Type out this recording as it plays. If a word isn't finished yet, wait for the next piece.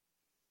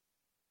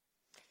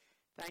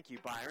Thank you,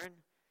 Byron.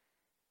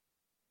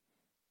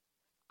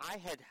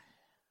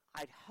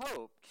 I'd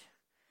hoped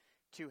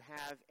to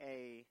have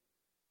a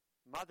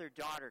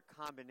mother-daughter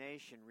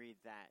combination read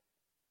that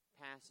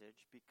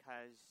passage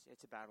because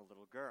it's about a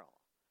little girl.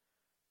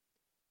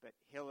 But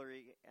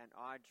Hillary and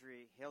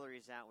Audrey,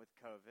 Hillary's out with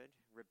COVID.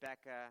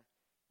 Rebecca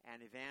and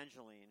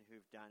Evangeline,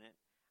 who've done it,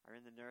 are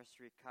in the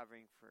nursery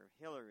covering for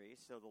Hillary.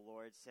 So the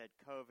Lord said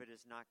COVID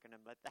is not going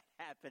to let that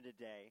happen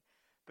today.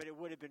 But it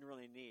would have been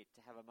really neat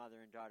to have a mother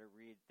and daughter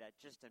read that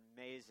just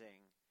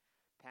amazing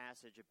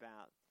passage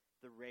about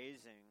the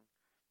raising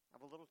of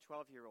a little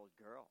 12-year-old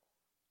girl.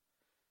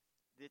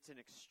 It's an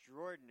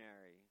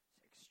extraordinary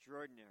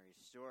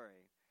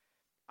story.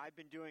 I've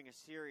been doing a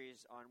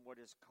series on what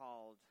is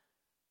called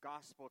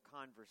Gospel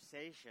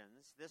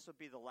Conversations. This will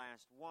be the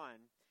last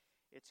one.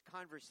 It's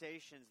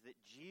conversations that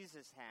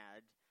Jesus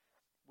had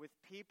with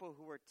people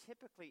who were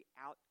typically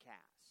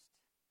outcast.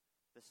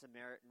 The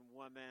Samaritan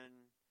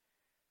woman,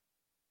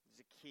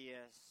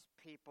 Zacchaeus,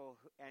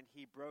 and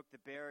he broke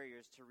the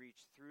barriers to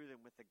reach through them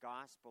with the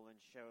gospel and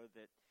show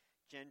that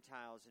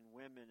Gentiles and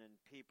women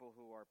and people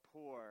who are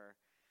poor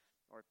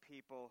or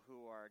people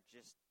who are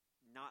just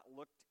not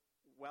looked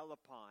well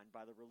upon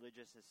by the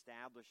religious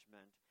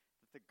establishment,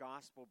 that the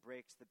gospel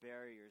breaks the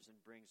barriers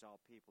and brings all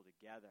people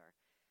together.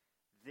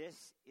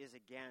 This is,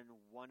 again,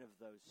 one of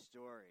those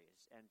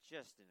stories, and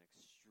just an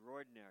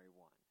extraordinary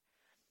one.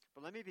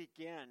 But let me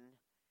begin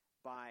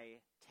by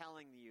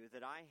telling you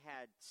that I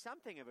had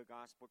something of a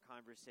gospel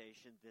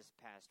conversation this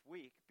past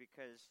week,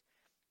 because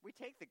we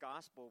take the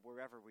gospel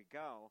wherever we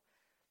go.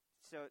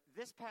 So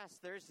this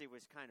past Thursday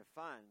was kind of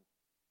fun.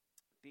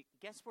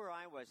 Guess where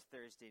I was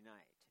Thursday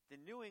night? The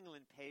New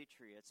England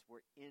Patriots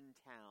were in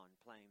town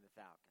playing the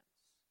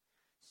Falcons.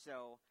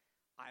 So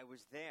I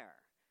was there,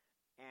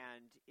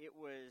 and it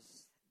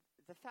was,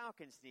 the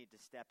Falcons need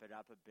to step it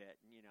up a bit.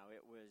 You know,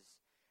 it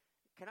was,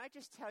 can I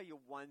just tell you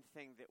one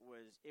thing it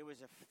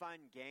was a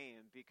fun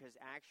game, because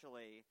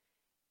actually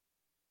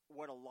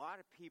what a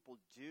lot of people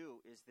do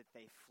is that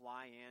they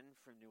fly in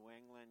from New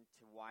England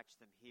to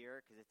watch them here,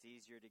 because it's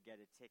easier to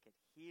get a ticket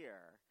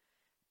here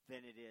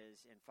than it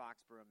is in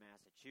Foxborough,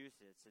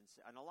 Massachusetts.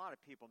 And a lot of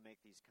people make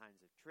these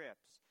kinds of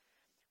trips.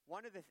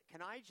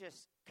 Can I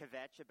just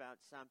kvetch about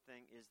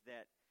something, is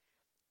that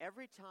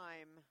every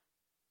time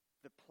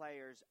the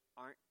players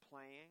aren't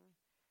playing,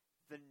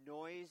 the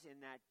noise in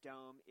that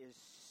dome is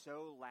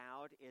so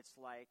loud, it's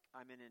like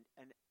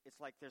it's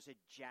like there's a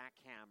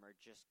jackhammer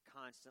just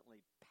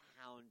constantly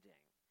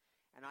pounding.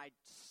 And I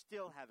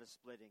still have a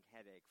splitting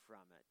headache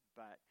from it,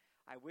 but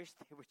I wish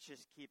they would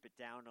just keep it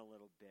down a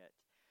little bit.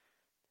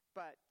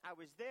 But I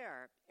was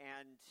there,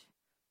 and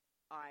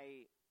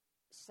I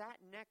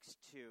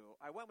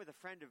went with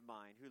a friend of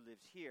mine who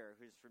lives here,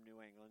 who's from New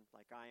England,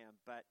 like I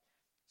am, but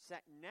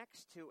sat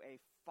next to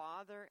a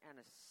father and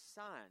a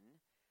son,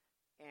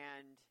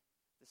 and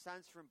the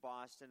son's from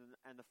Boston,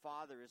 and the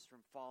father is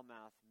from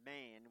Falmouth,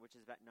 Maine, which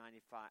is about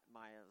 95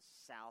 miles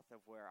south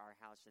of where our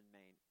house in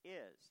Maine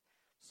is.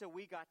 So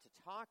we got to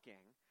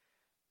talking,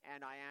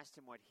 and I asked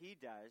him what he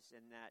does,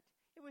 and that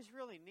it was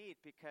really neat,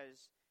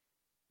 because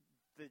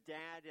the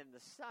dad and the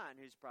son,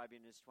 who's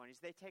probably in his 20s,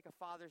 they take a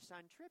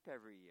father-son trip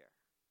every year,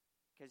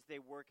 because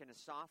they work in a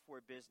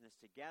software business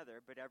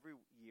together, but every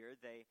year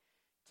they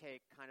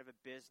take kind of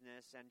a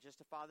business and just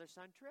a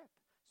father-son trip.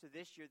 So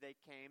this year they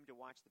came to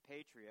watch the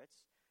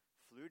Patriots,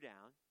 flew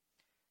down.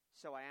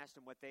 So I asked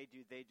them what they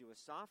do. They do a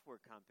software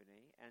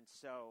company, and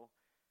so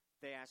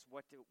they asked,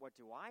 what do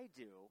I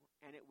do?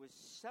 And it was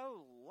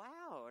so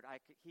loud,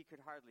 he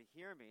could hardly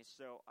hear me,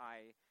 so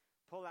I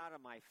pull out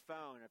on my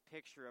phone a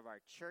picture of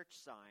our church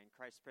sign,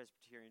 Christ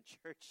Presbyterian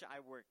Church.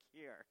 I work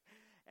here.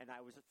 And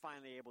I was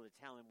finally able to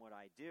tell him what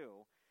I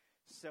do.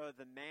 So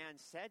the man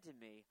said to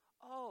me,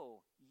 "Oh,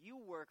 you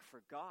work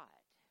for God."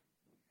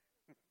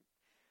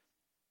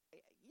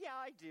 Yeah,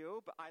 I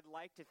do, but I'd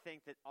like to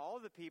think that all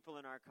the people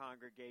in our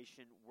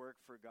congregation work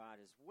for God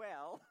as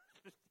well.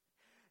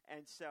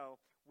 And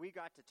so we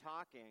got to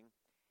talking,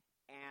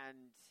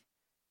 and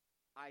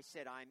I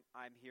said,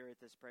 I'm here at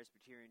this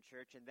Presbyterian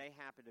church, and they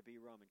happen to be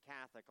Roman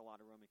Catholic, a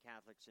lot of Roman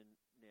Catholics in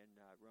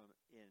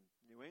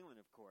New England,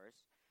 of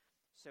course.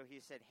 So he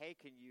said, "Hey,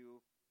 can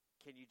you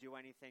do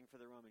anything for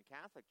the Roman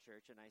Catholic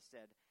Church?" And I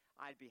said,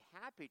 "I'd be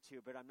happy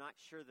to, but I'm not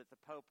sure that the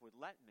Pope would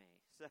let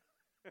me." So,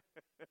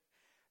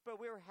 but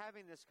we were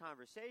having this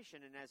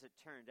conversation, and as it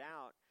turned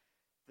out,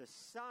 the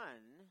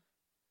son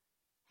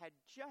had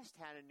just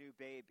had a new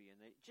baby,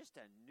 and just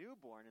a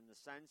newborn, and the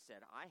son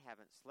said, "I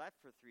haven't slept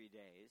for 3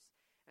 days."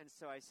 And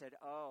so I said,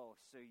 "Oh,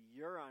 so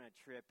you're on a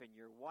trip and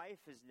your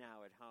wife is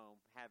now at home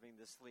having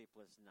the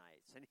sleepless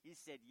nights." And he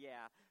said,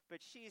 "Yeah,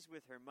 but she's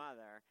with her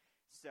mother,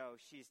 so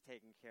she's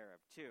taken care of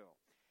too."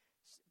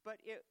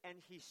 And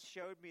he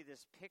showed me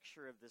this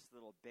picture of this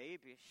little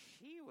baby.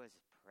 She was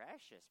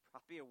precious,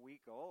 probably a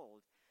week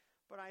old.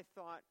 But I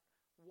thought,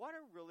 what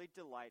a really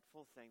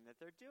delightful thing that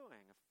they're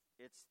doing.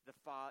 It's the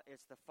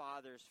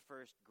father's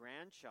first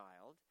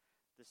grandchild,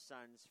 the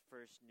son's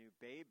first new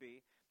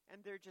baby,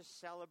 and they're just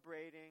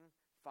celebrating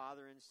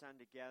father and son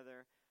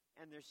together.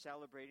 and they're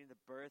celebrating the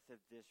birth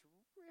of this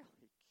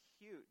really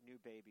cute new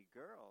baby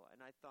girl.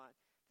 And I thought,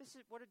 this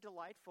is what a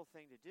delightful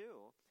thing to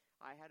do.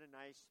 I had a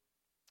nice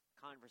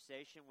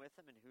conversation with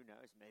them, and who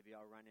knows, maybe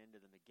I'll run into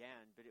them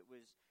again, but it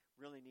was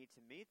really neat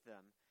to meet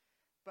them.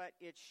 But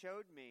it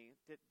showed me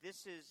that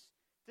this is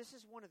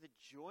one of the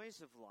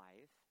joys of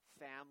life: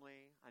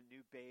 family, a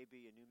new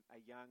baby, a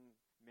young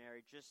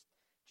married, just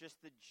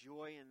the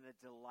joy and the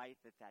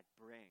delight that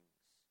brings.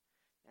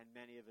 And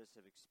many of us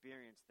have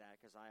experienced that,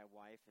 because I have a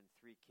wife and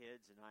 3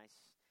 kids, and I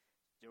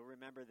still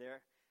remember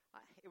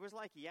it was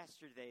like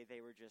yesterday they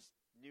were just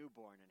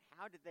newborn, and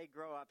how did they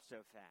grow up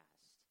so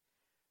fast?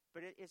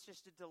 But it's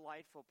just a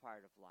delightful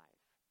part of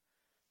life.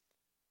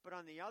 But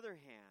on the other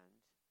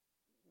hand,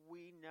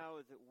 we know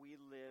that we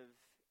live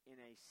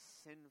in a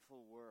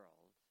sinful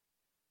world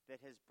that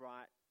has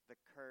brought the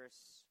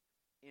curse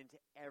into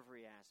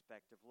every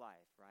aspect of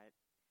life, right?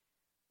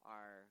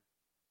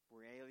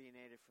 We're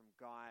alienated from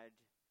God.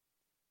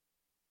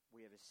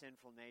 We have a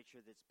sinful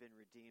nature that's been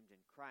redeemed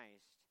in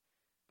Christ.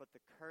 But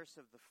the curse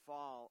of the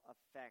fall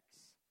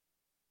affects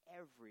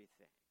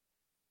everything.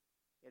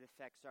 It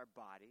affects our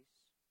bodies,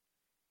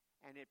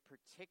 and it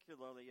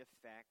particularly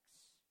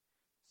affects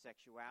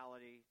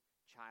sexuality,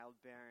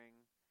 childbearing,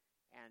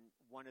 and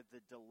one of the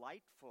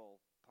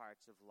delightful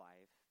parts of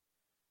life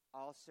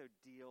also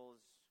deals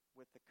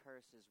with the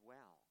curse as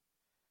well.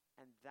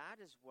 And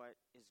that is what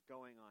is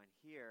going on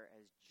here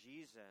as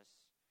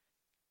Jesus,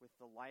 with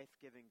the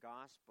life-giving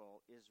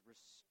gospel, is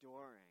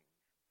restoring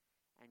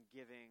and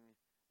giving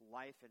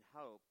life and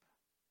hope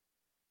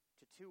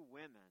to 2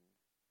 women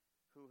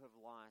who have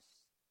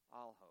lost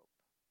all hope.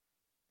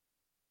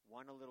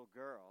 One, a little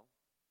girl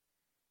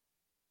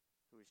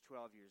who is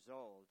 12 years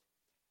old,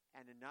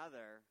 and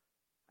another,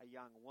 a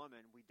young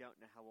woman. We don't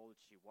know how old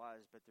she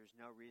was, but there's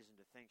no reason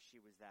to think she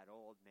was that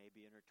old,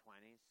 maybe in her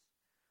 20s.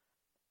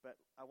 But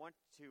I want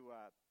to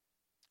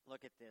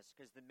look at this,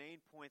 because the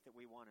main point that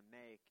we want to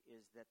make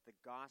is that the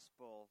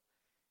gospel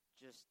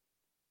just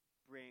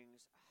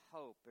brings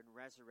hope and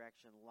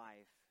resurrection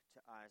life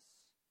to us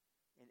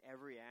in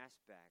every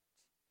aspect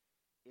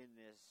in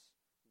this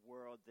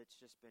world that's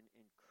just been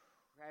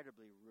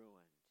incredibly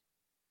ruined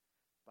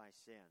by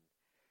sin.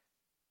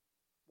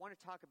 I want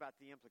to talk about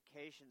the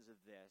implications of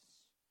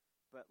this,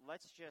 but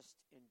let's just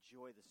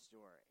enjoy the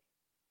story.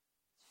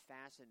 It's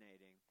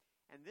fascinating.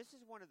 And this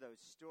is one of those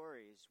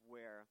stories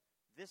where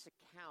this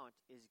account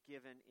is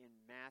given in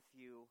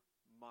Matthew,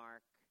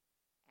 Mark,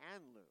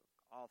 and Luke,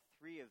 all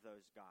 3 of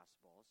those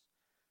Gospels.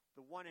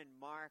 The one in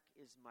Mark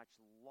is much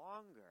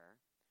longer.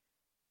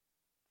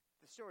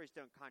 The stories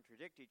don't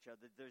contradict each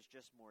other. There's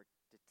just more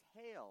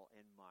detail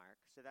in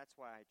Mark, so that's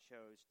why I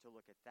chose to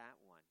look at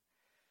that one.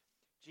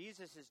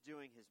 Jesus is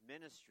doing his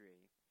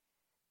ministry,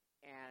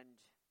 and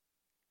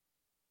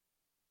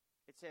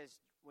it says,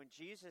 when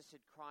Jesus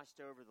had crossed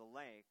over the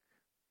lake,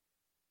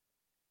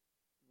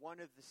 one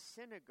of the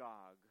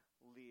synagogue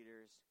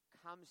leaders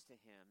comes to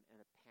him in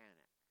a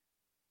panic,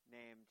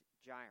 named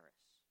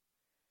Jairus.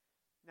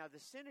 Now,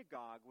 the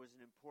synagogue was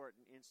an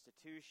important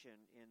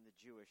institution in the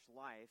Jewish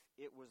life.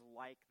 It was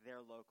like their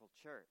local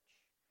church.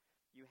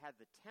 You had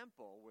the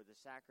temple where the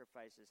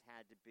sacrifices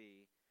had to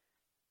be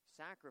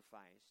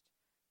sacrificed,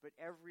 but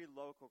every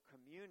local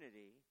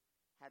community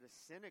had a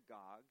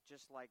synagogue,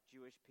 just like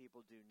Jewish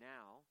people do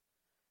now.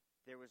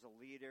 There was a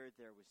leader,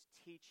 there was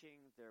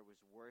teaching, there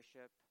was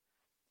worship.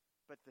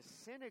 But the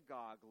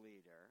synagogue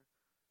leader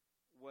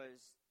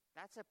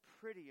that's a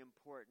pretty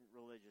important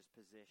religious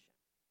position.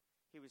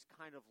 He was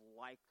kind of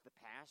like the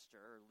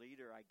pastor or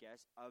leader, I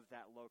guess, of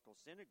that local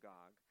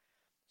synagogue.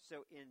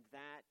 So in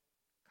that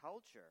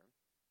culture,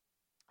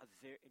 a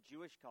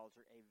Jewish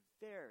culture, a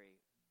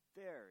very,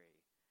 very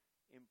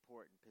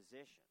important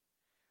position.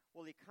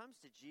 Well, he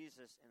comes to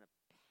Jesus in a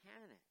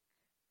panic,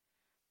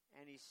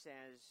 and he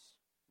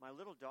says, my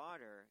little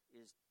daughter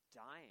is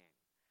dying.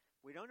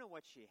 We don't know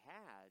what she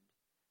had,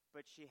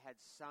 but she had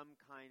some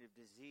kind of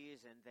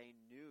disease, and they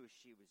knew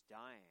she was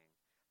dying.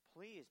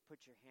 Please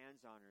put your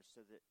hands on her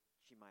so that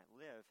she might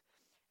live.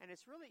 And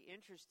it's really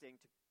interesting.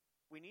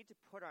 We need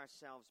to put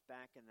ourselves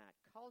back in that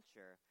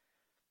culture,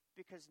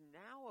 because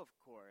now, of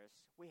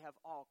course, we have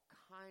all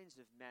kinds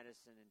of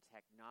medicine and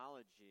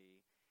technology,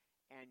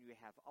 and you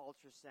have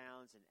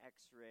ultrasounds and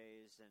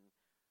x-rays, and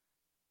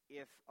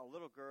if a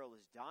little girl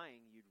is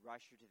dying, you'd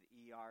rush her to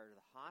the ER or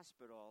the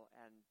hospital,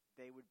 and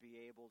they would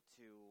be able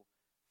to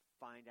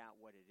find out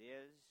what it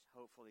is,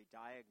 hopefully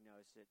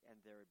diagnose it,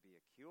 and there would be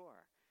a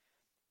cure.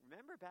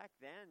 Remember, back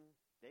then,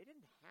 they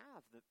didn't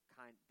have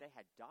they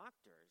had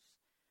doctors,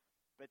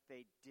 but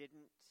they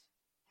didn't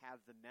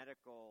have the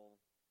medical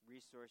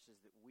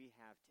resources that we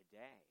have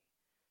today.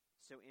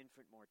 So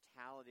infant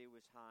mortality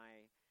was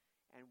high,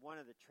 and one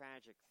of the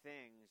tragic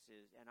things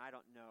is, and I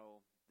don't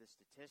know the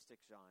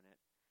statistics on it,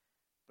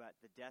 but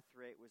the death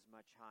rate was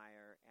much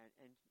higher,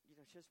 and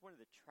just one of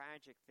the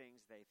tragic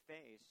things they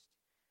faced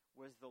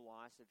was the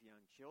loss of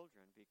young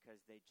children,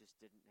 because they just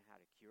didn't know how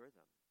to cure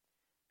them,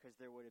 because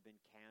there would have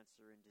been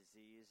cancer and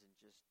disease and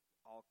just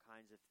all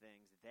kinds of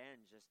things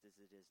then, just as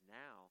it is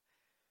now.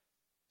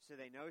 So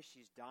they know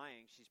she's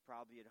dying. She's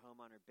probably at home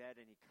on her bed,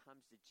 and he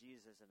comes to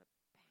Jesus in a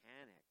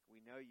panic.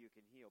 We know you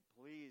can heal.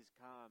 Please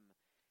come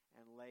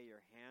and lay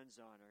your hands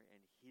on her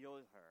and heal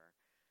her.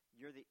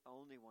 You're the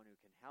only one who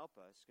can help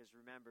us. Because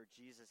remember,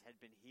 Jesus had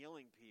been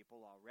healing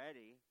people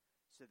already,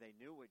 so they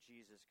knew what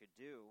Jesus could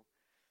do.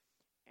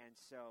 And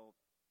so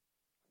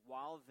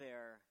while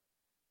they're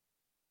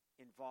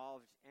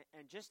involved,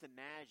 and just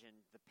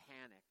imagine the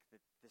panic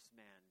that this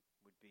man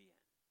would be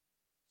in.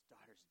 His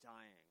daughter's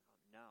dying.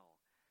 Oh, no.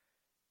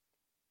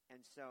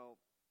 And so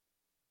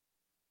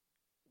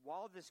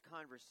while this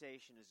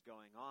conversation is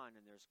going on,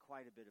 and there's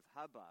quite a bit of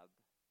hubbub,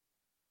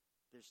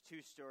 there's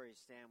two stories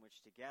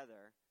sandwiched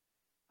together.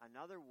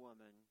 Another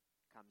woman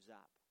comes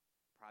up,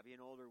 probably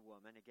an older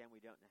woman. Again,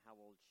 we don't know how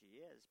old she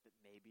is, but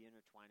maybe in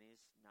her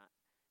 20s.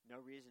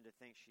 No reason to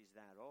think she's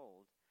that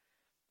old.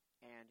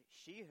 And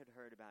she had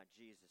heard about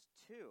Jesus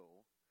too,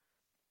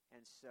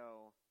 and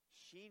so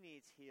she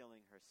needs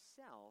healing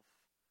herself,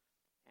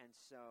 and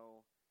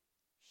so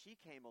she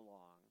came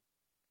along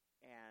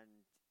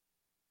and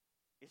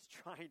is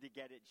trying to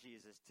get at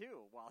Jesus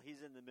too while he's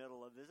in the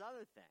middle of this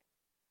other thing.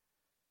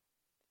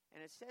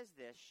 And it says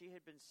this: she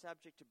had been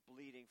subject to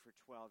bleeding for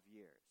 12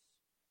 years.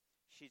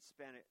 She'd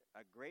spent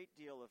a great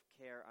deal of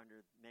care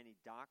under many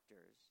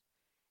doctors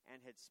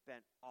and had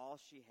spent all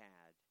she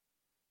had,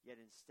 yet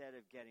instead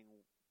of getting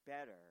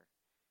better,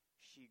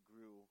 she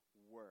grew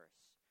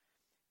worse.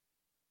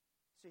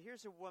 So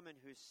here's a woman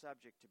who's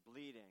subject to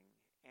bleeding,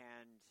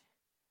 and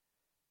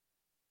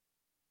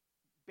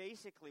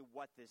basically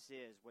what this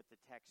is, what the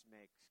text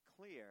makes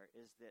clear,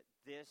 is that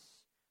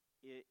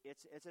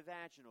it's a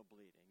vaginal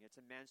bleeding. It's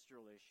a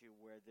menstrual issue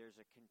where there's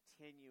a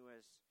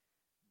continuous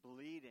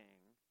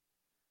bleeding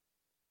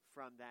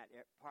from that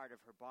part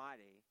of her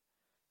body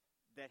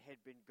that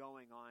had been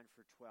going on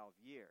for 12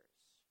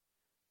 years.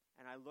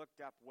 And I looked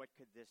up, what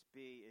could this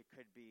be? It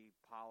could be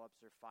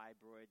polyps or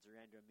fibroids or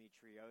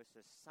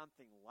endometriosis,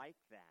 something like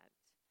that.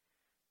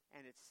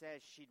 And it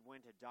says she'd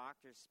went to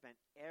doctors,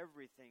 spent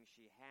everything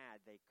she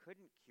had. They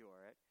couldn't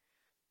cure it.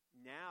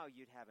 Now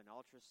you'd have an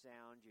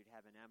ultrasound, you'd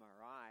have an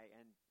MRI,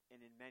 and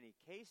in many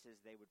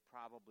cases they would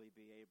probably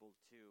be able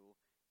to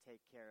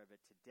take care of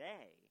it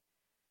today.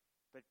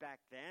 But back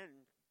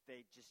then,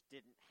 they just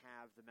didn't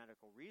have the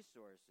medical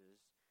resources.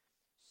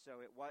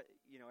 So it was,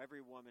 every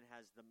woman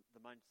has the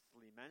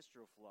monthly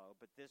menstrual flow,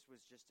 but this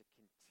was just a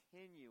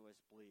continuous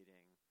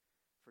bleeding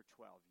for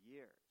 12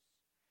 years.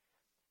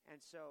 And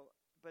so,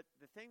 but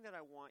the thing that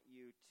I want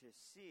you to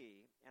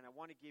see, and I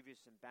want to give you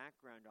some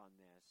background on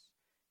this,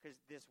 because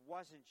this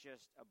wasn't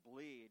just a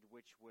bleed,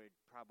 which would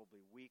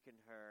probably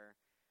weaken her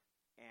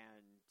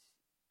and,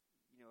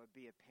 it'd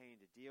be a pain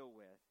to deal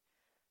with.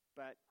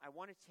 But I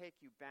want to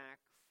take you back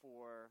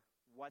for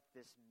what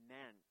this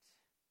meant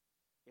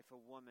if a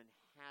woman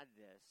had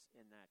this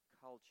in that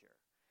culture.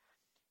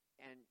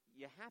 And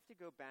you have to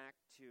go back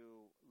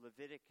to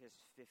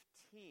Leviticus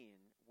 15,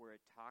 where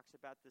it talks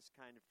about this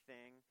kind of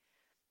thing.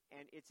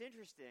 And it's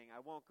interesting,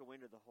 I won't go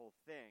into the whole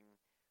thing,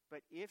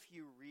 but if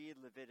you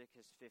read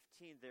Leviticus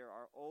 15, there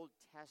are Old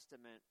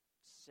Testament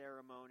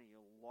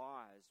ceremonial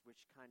laws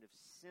which kind of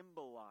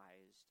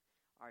symbolized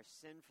our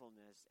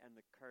sinfulness and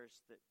the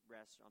curse that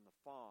rests on the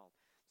fall.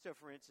 So,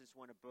 for instance,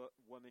 when a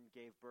woman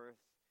gave birth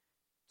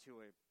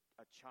to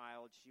a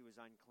child, she was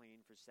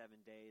unclean for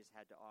 7 days,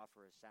 had to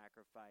offer a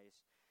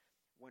sacrifice.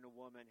 When a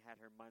woman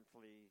had her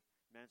monthly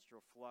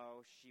menstrual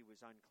flow, she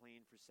was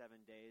unclean for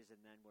 7 days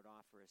and then would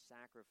offer a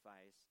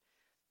sacrifice.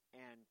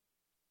 And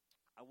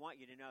I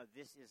want you to know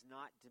this is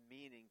not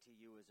demeaning to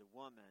you as a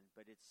woman,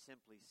 but it's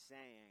simply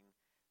saying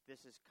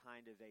this is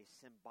kind of a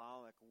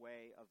symbolic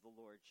way of the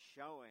Lord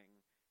showing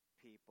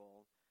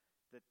people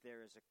that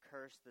there is a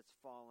curse that's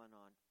fallen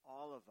on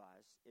all of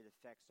us. It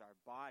affects our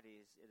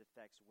bodies. It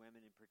affects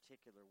women in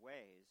particular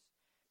ways.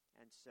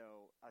 And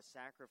so a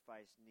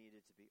sacrifice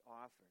needed to be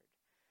offered.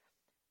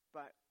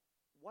 But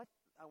what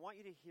I want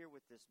you to hear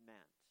what this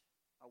meant.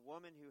 A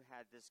woman who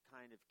had this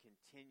kind of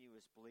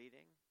continuous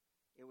bleeding,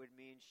 it would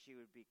mean she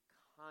would be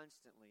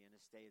constantly in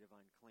a state of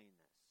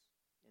uncleanness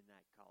in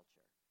that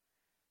culture.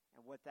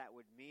 And what that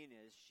would mean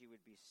is she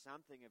would be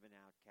something of an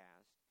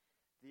outcast.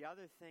 The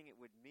other thing it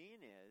would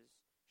mean is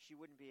she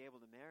wouldn't be able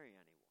to marry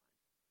anyone.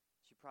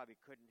 She probably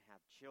couldn't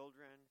have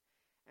children.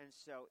 And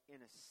so,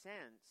 in a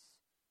sense,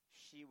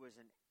 she was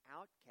an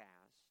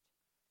outcast.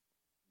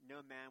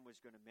 No man was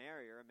going to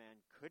marry her. A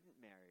man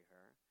couldn't marry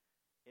her.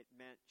 It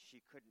meant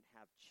she couldn't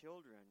have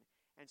children.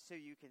 And so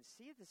you can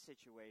see the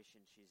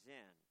situation she's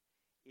in.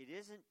 It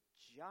isn't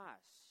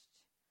just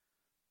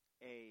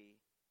a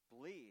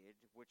bleed,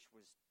 which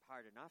was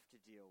hard enough to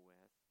deal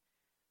with,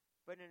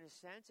 but in a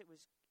sense it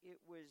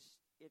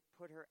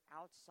put her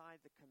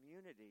outside the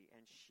community,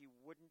 and she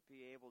wouldn't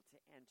be able to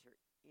enter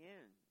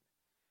in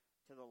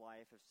to the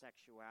life of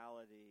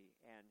sexuality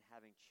and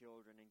having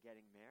children and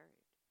getting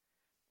married.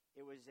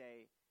 It was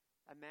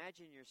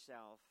imagine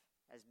yourself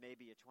as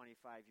maybe a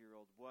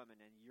 25-year-old woman,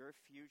 and your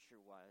future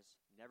was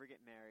never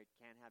get married,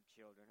 can't have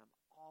children, I'm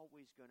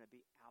always going to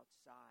be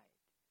outside.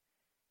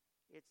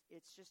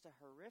 It's just a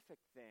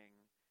horrific thing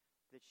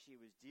that she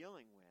was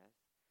dealing with.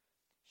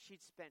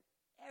 she'd spent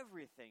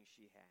everything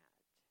she had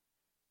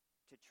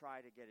to try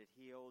to get it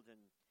healed,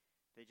 and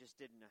they just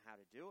didn't know how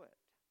to do it.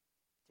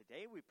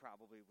 Today we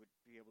probably would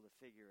be able to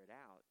figure it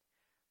out.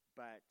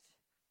 But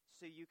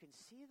so you can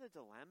see the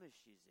dilemma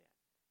she's in.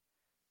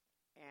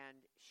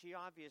 And she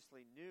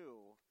obviously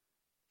knew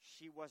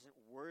she wasn't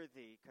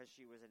worthy because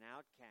she was an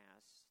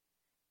outcast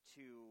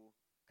to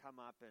come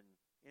up and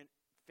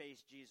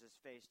face Jesus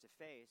face to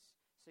face.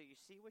 So you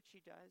see what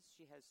she does?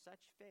 She has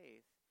such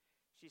faith.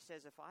 She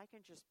says, if I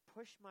can just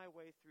push my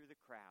way through the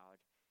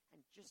crowd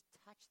and just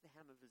touch the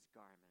hem of his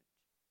garment,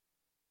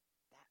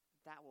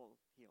 that will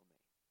heal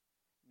me.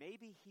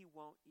 Maybe he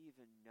won't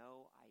even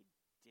know I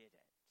did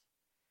it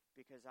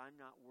because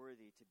I'm not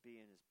worthy to be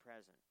in his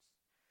presence.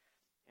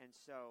 And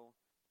so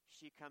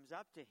she comes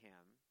up to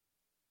him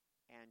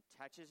and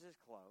touches his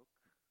cloak,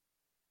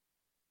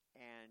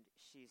 and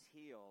she's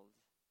healed.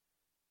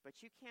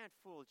 But you can't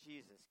fool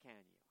Jesus,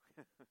 can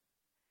you?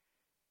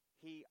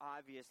 He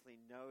obviously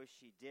knows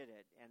she did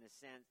it, and it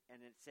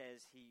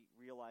says he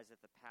realized that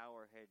the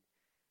power had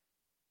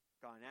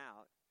gone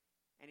out,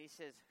 and he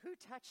says, "Who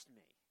touched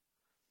me?"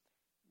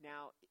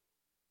 Now,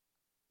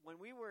 when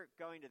we were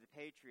going to the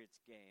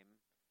Patriots game,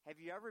 have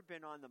you ever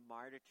been on the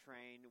MARTA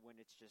train when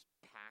it's just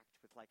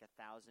packed with like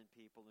 1,000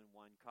 people in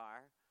one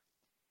car?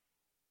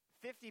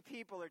 50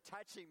 people are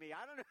touching me.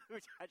 I don't know who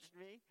touched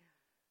me.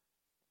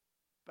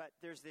 But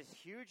there's this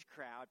huge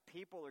crowd.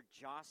 People are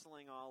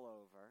jostling all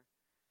over.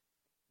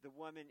 The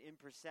woman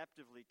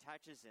imperceptibly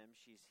touches him.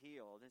 She's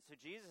healed. And so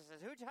Jesus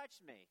says, "Who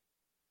touched me?"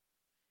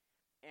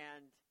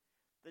 And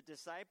the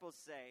disciples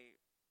say,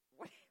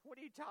 what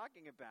are you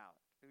talking about?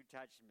 Who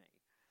touched me?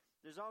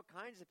 There's all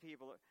kinds of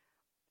people.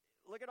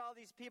 Look at all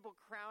these people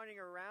crowding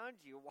around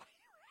you.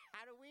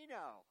 How do we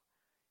know?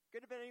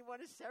 Could have been any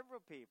one of several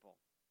people.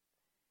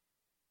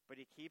 But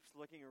he keeps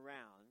looking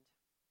around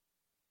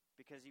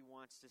because he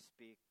wants to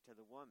speak to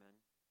the woman.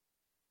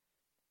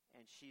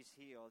 And she's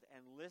healed.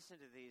 And listen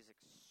to these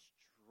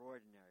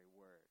extraordinary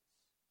words.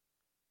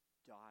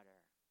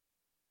 "Daughter,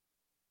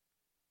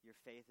 your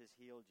faith has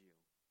healed you.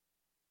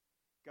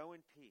 Go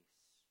in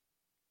peace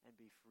and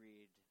be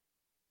freed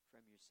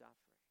from your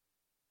suffering."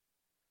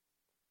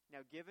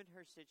 Now, given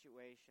her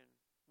situation,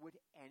 would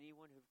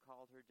anyone have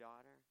called her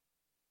daughter?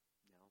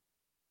 No.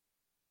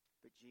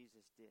 But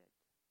Jesus did.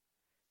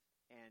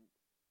 And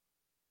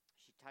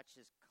she touched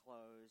his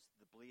clothes,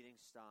 the bleeding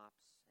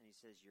stops, and he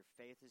says, "Your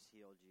faith has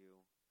healed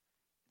you."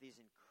 These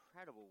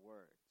incredible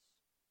words.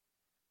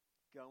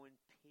 Go in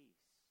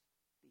peace.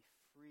 Be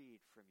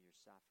freed from your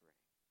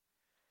suffering.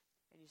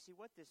 And you see,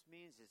 what this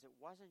means is it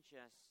wasn't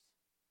just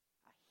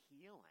a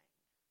healing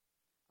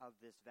of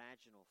this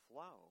vaginal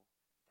flow.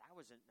 That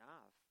was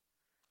enough.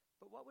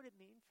 But what would it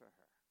mean for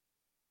her?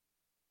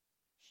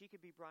 She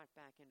could be brought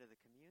back into the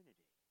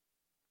community.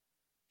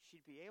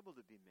 She'd be able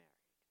to be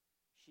married.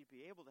 She'd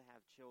be able to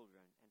have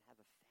children and have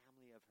a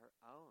family of her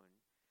own.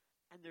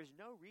 And there's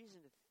no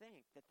reason to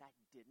think that that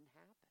didn't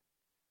happen.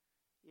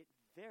 It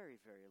very,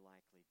 very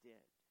likely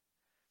did,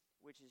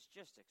 which is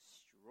just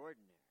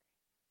extraordinary.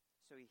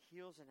 So he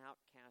heals an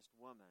outcast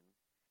woman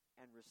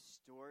and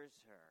restores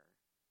her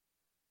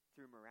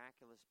through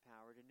miraculous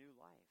power to new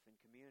life and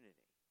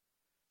community.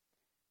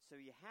 So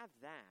you have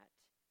that,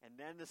 and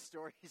then the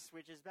story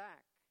switches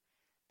back.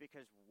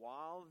 Because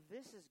while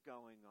this is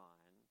going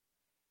on,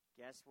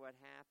 guess what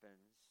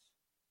happens?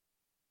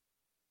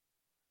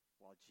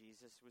 While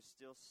Jesus was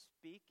still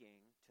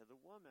speaking to the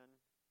woman,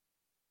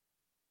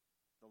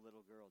 the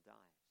little girl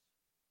dies.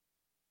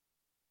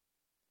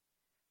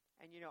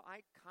 And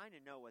I kind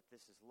of know what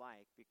this is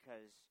like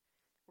because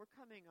we're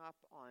coming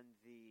up on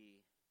the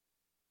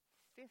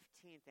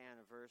 15th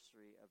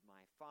anniversary of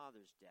my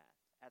father's death.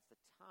 At the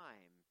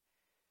time,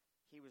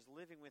 he was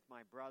living with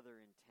my brother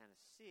in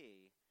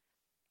Tennessee,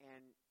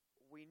 and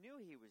we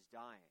knew he was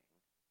dying.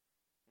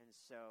 And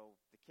so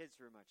the kids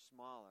were much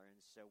smaller,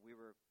 and so we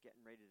were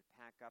getting ready to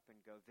pack up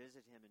and go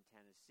visit him in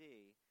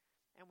Tennessee,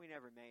 and we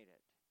never made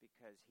it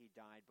because he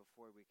died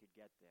before we could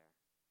get there.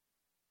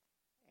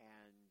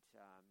 And,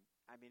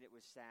 it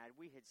was sad.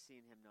 We had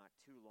seen him not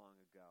too long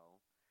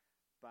ago,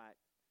 but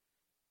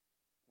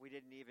we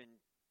didn't even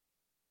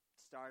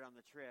start on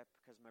the trip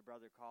because my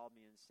brother called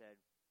me and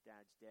said,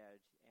 "Dad's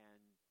dead,"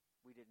 and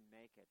we didn't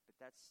make it. But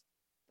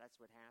that's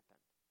what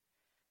happened.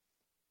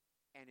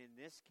 And in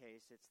this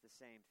case, it's the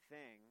same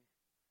thing.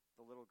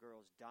 The little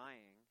girl's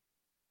dying,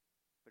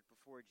 but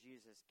before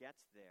Jesus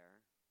gets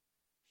there,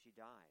 she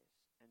dies.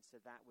 And so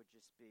that would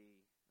just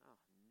be, oh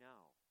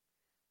no,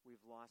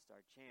 we've lost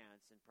our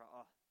chance. And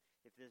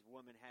if this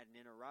woman hadn't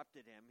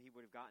interrupted him, he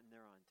would have gotten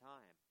there on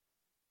time.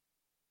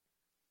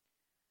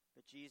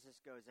 But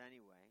Jesus goes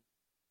anyway.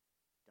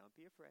 Don't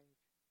be afraid.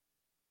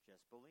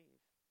 Just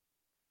believe.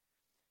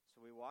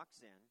 So he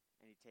walks in,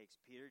 and he takes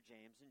Peter,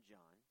 James, and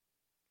John.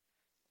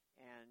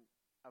 And,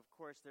 of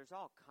course, there's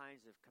all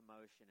kinds of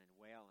commotion and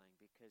wailing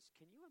because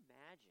can you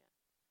imagine?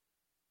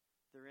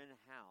 They're in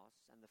a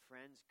house, and the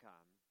friends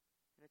come,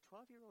 and a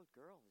 12-year-old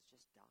girl has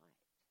just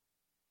died.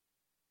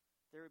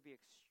 There would be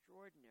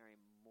extraordinary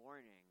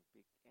mourning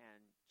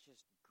and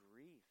just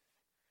grief.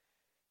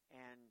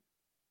 And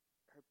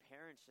her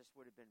parents just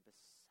would have been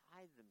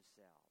beside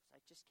themselves. I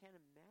just can't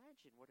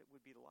imagine what it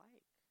would be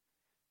like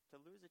to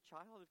lose a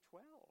child of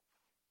 12.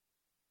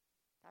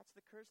 That's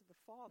the curse of the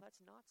fall.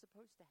 That's not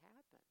supposed to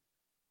happen.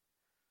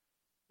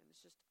 And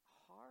it's just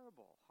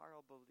horrible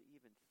to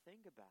even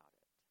think about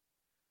it.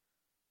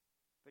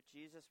 But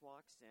Jesus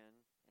walks in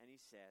and he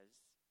says,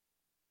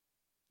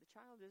 the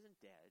child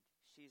isn't dead.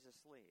 She's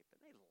asleep.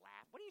 And they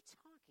laugh. What are you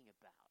talking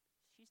about?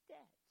 She's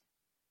dead.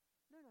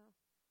 No.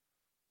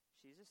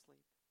 She's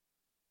asleep.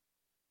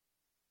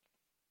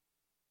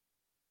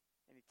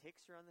 And he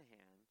takes her on the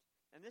hand.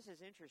 And this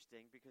is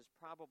interesting because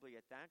probably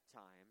at that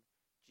time,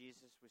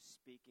 Jesus was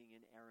speaking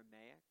in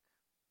Aramaic.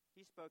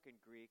 He spoke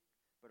in Greek,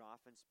 but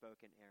often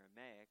spoke in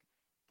Aramaic.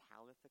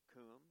 Talitha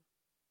kum,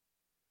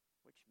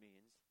 which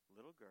means,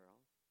 little girl,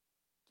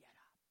 get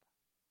up.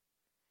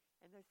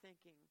 And they're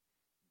thinking,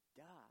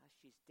 duh,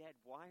 she's dead.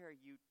 Why are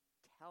you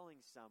telling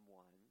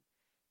someone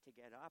to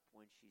get up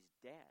when she's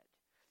dead?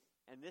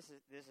 And this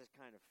is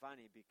kind of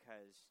funny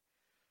because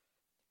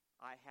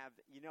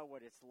you know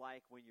what it's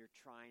like when you're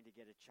trying to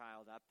get a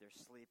child up, they're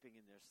sleeping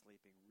and they're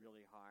sleeping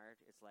really hard.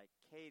 It's like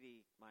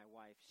Katie, my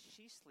wife,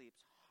 she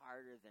sleeps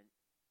harder than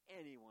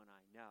anyone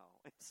I know.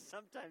 And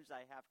sometimes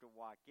I have to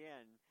walk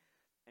in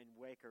and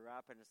wake her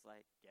up and it's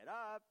like, get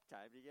up,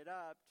 time to get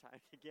up, time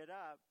to get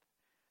up.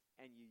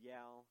 And you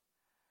yell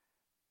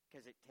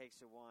because it takes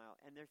a while.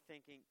 And they're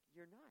thinking,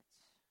 you're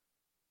nuts.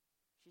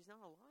 She's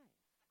not alive.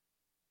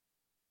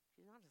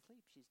 She's not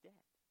asleep. She's dead.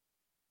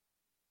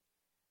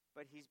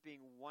 But he's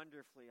being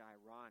wonderfully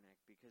ironic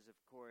because, of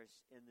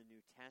course, in the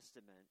New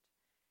Testament,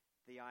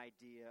 the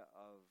idea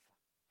of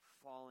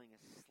falling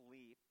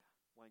asleep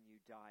when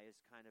you die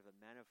is kind of a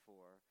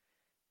metaphor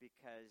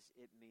because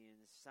it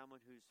means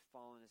someone who's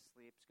fallen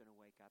asleep is going to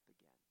wake up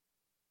again.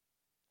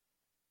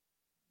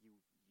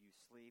 You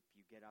sleep,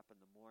 you get up in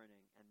the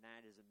morning, and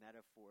that is a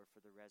metaphor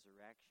for the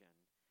resurrection.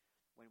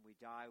 When we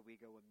die, we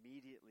go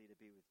immediately to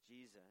be with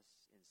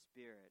Jesus in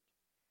spirit.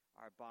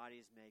 Our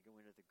bodies may go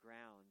into the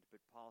ground, but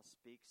Paul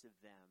speaks of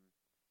them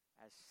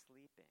as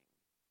sleeping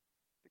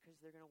because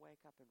they're going to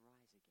wake up and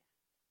rise again.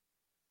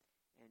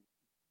 And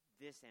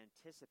this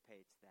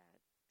anticipates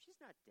that.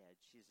 She's not dead,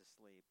 she's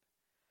asleep.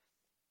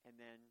 And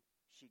then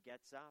she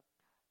gets up,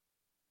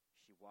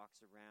 she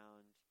walks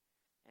around,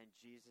 and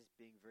Jesus,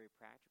 being very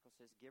practical,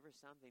 says, give her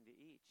something to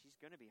eat.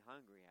 She's going to be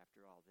hungry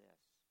after all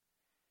this.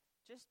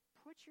 Just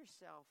put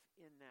yourself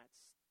in that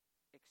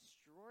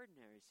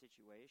extraordinary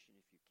situation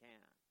if you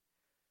can.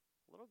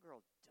 Little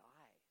girl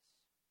dies.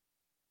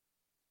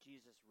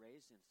 Jesus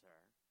raises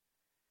her.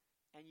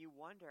 And you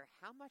wonder,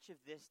 how much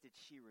of this did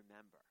she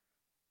remember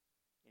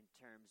in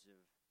terms of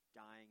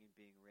dying and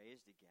being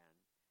raised again?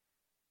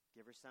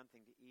 Give her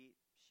something to eat.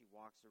 She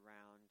walks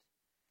around.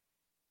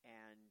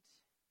 And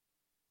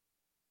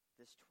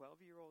this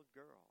 12-year-old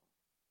girl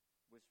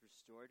was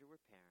restored to her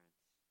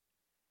parents.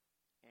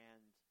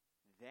 And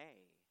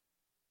they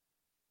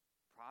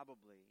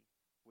probably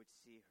would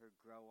see her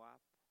grow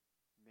up,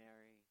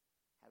 marry,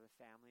 have a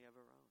family of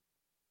her own.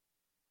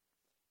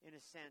 In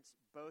a sense,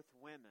 both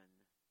women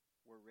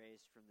were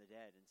raised from the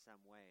dead in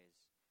some ways.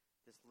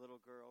 This little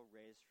girl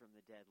raised from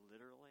the dead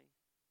literally.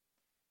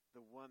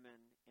 The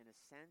woman, in a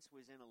sense,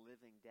 was in a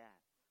living death,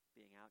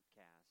 being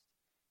outcast.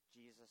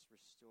 Jesus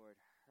restored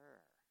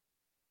her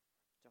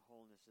to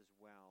wholeness as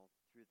well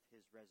through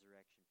his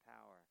resurrection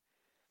power.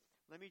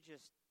 Let me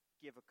just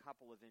give a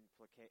couple of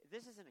implications.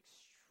 This is an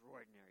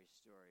extraordinary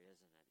story,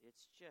 isn't it?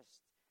 It's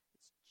just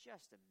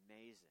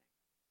amazing.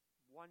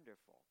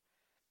 Wonderful.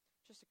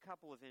 Just a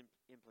couple of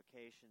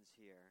implications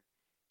here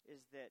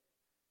is that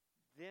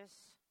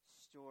this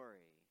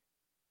story,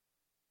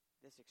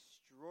 this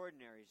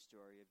extraordinary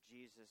story of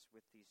Jesus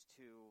with these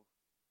two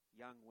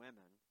young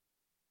women,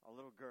 a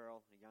little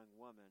girl, a young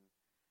woman,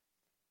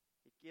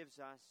 it gives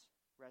us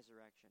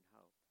resurrection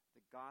hope.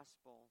 The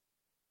gospel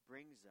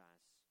brings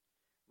us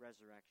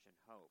resurrection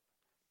hope.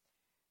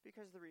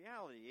 Because the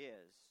reality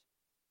is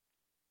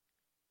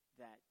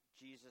that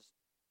Jesus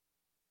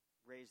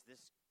raised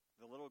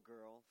the little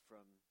girl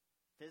from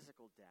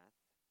physical death,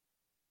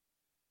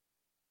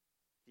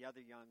 the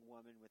other young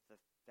woman with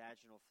the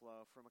vaginal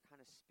flow from a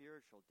kind of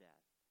spiritual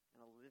death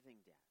and a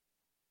living death,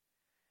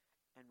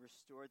 and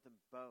restored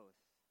them both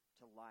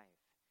to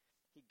life.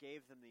 He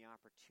gave them the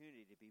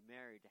opportunity to be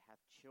married, to have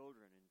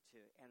children, and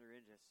to enter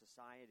into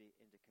society,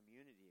 into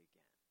community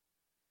again.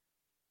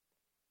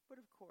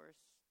 But of course,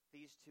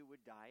 these two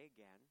would die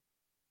again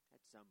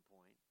at some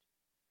point.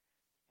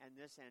 And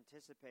this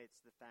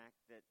anticipates the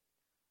fact that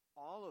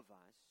all of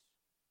us,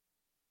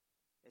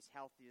 as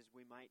healthy as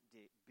we might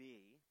be,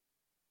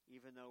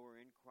 even though we're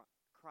in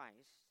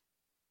Christ,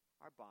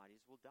 our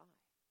bodies will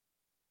die.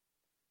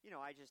 You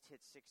know, I just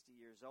hit 60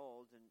 years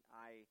old, and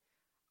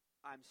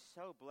I'm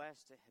so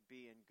blessed to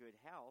be in good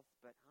health,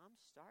 but I'm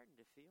starting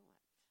to feel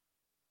it.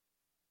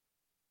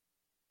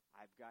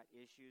 I've got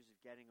issues of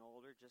getting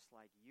older just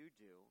like you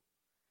do.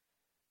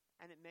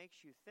 And it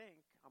makes you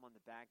think, I'm on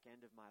the back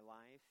end of my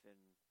life, and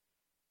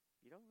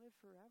you don't live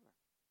forever.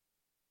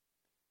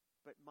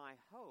 But my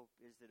hope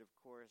is that, of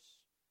course,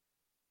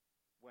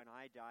 when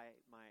I die,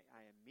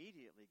 I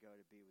immediately go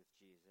to be with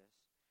Jesus.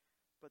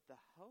 But the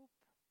hope,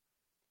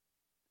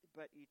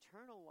 but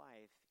eternal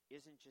life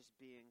isn't just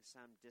being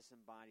some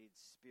disembodied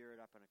spirit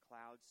up in a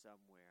cloud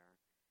somewhere.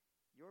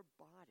 Your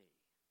body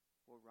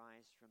will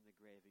rise from the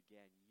grave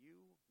again.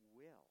 You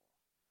will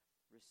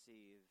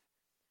receive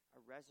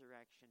a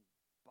resurrection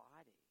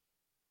body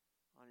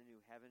on a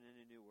new heaven and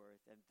a new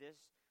earth. And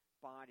this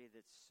body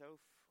that's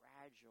so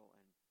fragile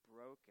and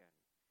broken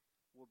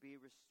will be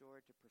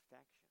restored to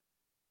perfection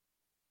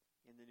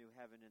in the new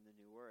heaven and the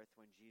new earth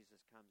when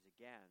Jesus comes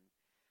again.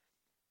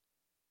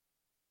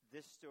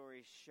 This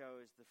story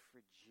shows the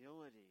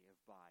fragility of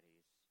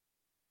bodies.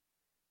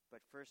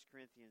 But 1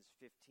 Corinthians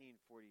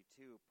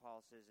 15:42,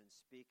 Paul says, in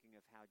speaking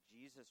of how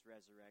Jesus'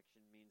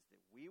 resurrection means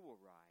that we will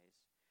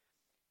rise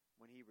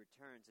when he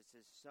returns, it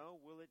says,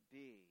 so will it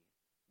be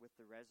with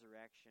the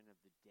resurrection of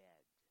the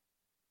dead.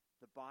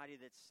 The body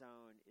that's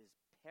sown is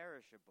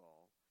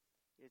perishable.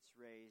 It's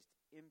raised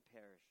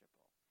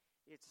imperishable.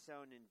 It's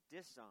sown in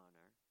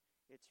dishonor.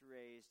 It's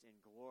raised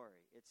in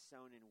glory. It's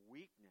sown in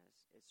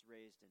weakness. It's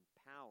raised in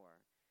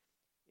power.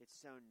 It's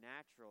sown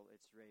natural.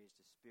 It's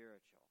raised to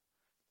spiritual.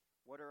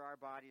 What are our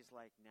bodies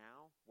like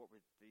now? What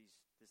were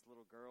this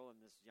little girl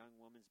and this young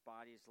woman's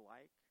bodies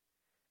like?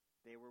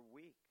 They were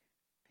weak,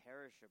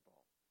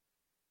 perishable,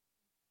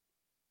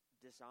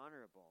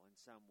 dishonorable in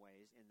some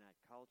ways in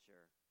that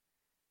culture.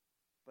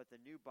 But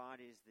the new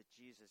bodies that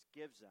Jesus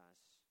gives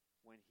us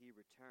when he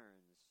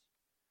returns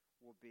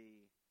will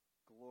be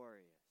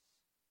glorious,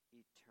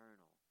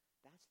 eternal.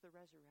 That's the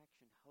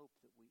resurrection hope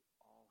that we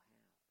all have.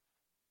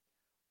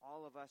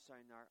 All of us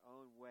are in our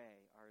own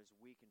way are as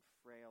weak and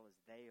frail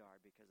as they are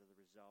because of the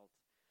result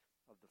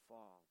of the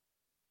fall.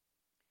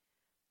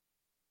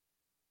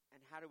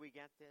 And how do we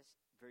get this?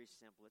 Very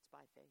simple. It's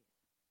by faith.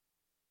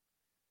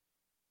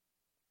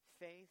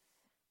 Faith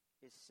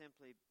is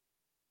simply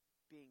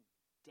being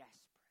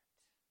desperate,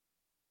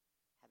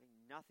 having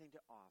nothing to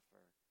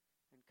offer,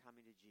 and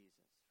coming to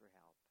Jesus for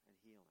help and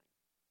healing.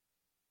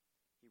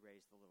 He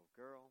raised the little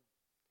girl.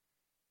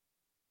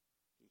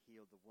 He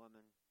healed the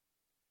woman.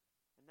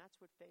 And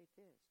that's what faith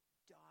is.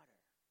 Daughter,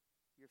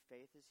 your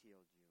faith has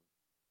healed you.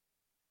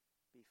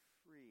 Be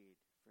freed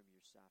from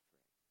your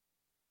suffering.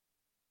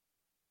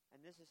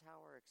 And this is how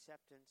our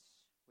acceptance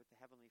with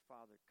the Heavenly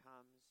Father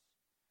comes.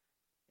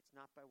 It's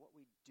not by what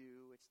we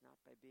do. It's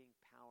not by being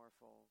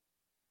powerful.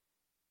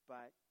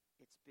 But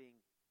it's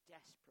being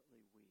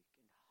desperately weak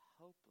and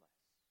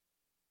hopeless.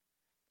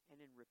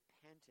 And in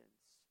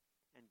repentance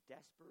and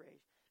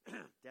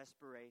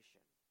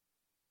desperation.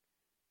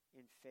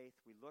 In faith,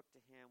 we look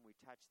to him, we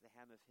touch the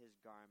hem of his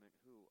garment,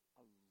 who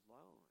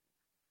alone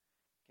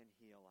can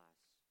heal us,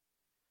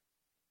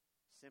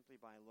 simply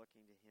by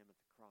looking to him at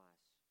the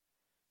cross.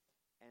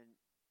 And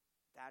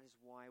that is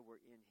why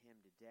we're in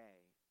him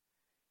today.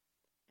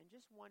 And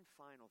just one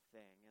final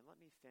thing, and let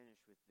me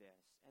finish with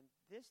this. And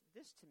this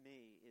to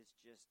me is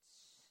just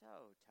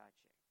so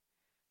touching,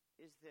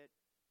 is that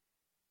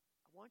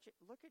I want you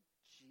to look at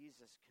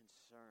Jesus'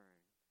 concern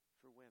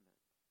for women,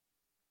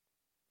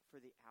 for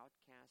the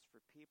outcast,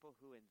 for people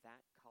who in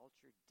that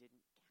culture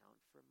didn't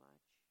count for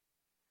much.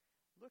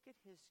 Look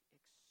at his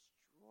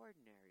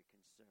extraordinary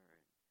concern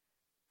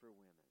for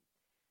women.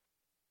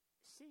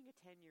 Seeing a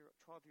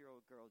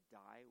 12-year-old girl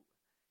die,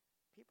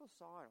 people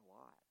saw it a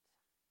lot.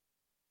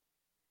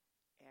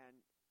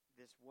 And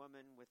this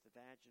woman with the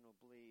vaginal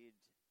bleed,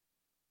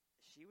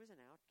 she was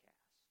an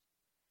outcast.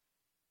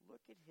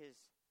 Look at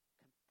his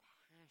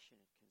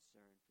compassionate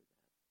concern for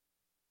them.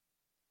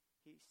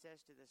 He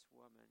says to this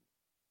woman,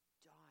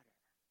 daughter,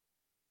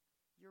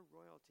 you're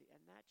royalty.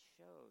 And that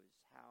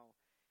shows how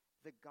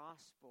the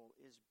gospel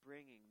is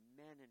bringing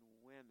men and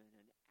women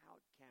and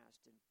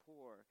outcast and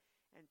poor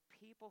and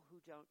people who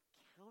don't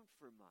count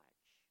for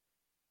much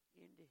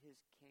into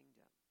his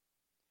kingdom.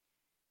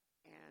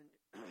 And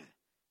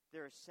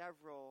there are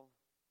several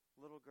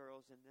little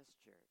girls in this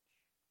church.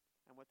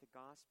 And what the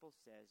gospel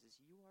says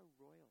is you are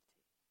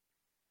royalty.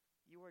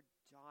 You are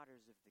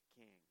daughters of the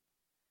king.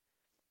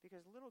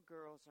 Because little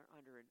girls are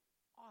under an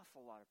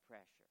awful lot of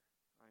pressure,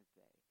 aren't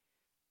they?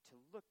 To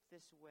look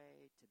this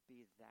way, to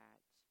be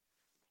that.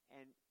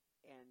 And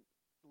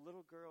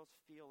little girls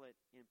feel it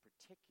in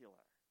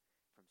particular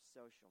from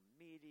social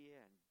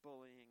media and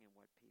bullying and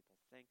what people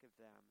think of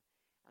them.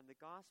 And the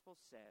gospel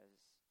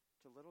says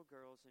to little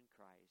girls in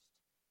Christ,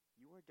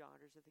 you are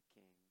daughters of the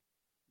king.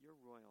 You're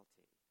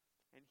royalty.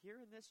 And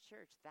here in this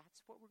church,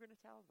 that's what we're going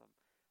to tell them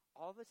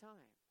all the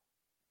time.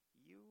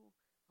 You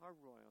are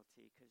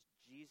royalty because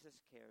Jesus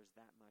cares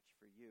that much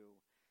for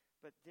you.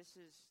 But this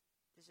is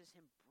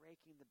him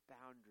breaking the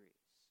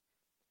boundaries,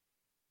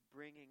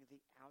 bringing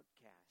the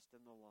outcast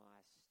and the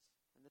lost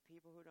and the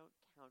people who don't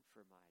count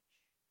for much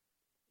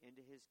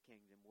into his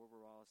kingdom where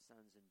we're all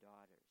sons and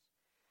daughters.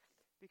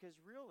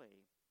 Because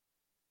really,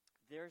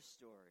 their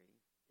story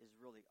is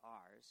really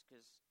ours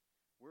because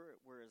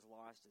we're as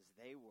lost as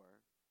they were.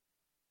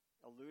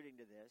 Alluding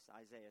to this,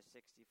 Isaiah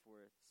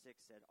 64:6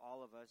 said,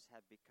 all of us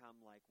have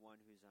become like one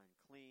who's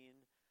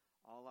unclean.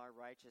 All our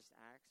righteous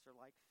acts are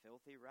like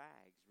filthy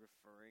rags,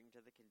 referring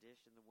to the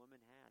condition the woman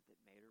had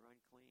that made her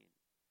unclean.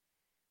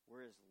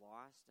 We're as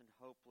lost and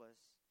hopeless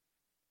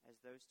as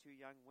those two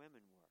young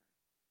women were.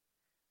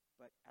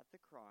 But at the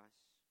cross,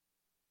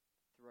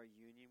 through our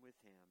union with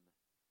him,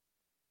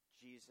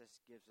 Jesus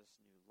gives us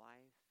new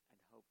life and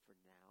hope for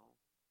now,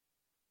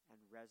 and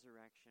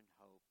resurrection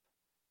hope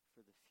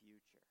for the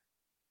future.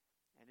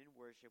 And in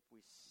worship,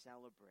 we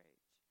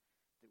celebrate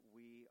that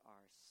we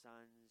are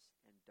sons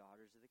and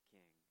daughters of the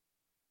King,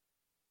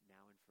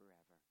 now and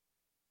forever.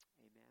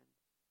 Amen.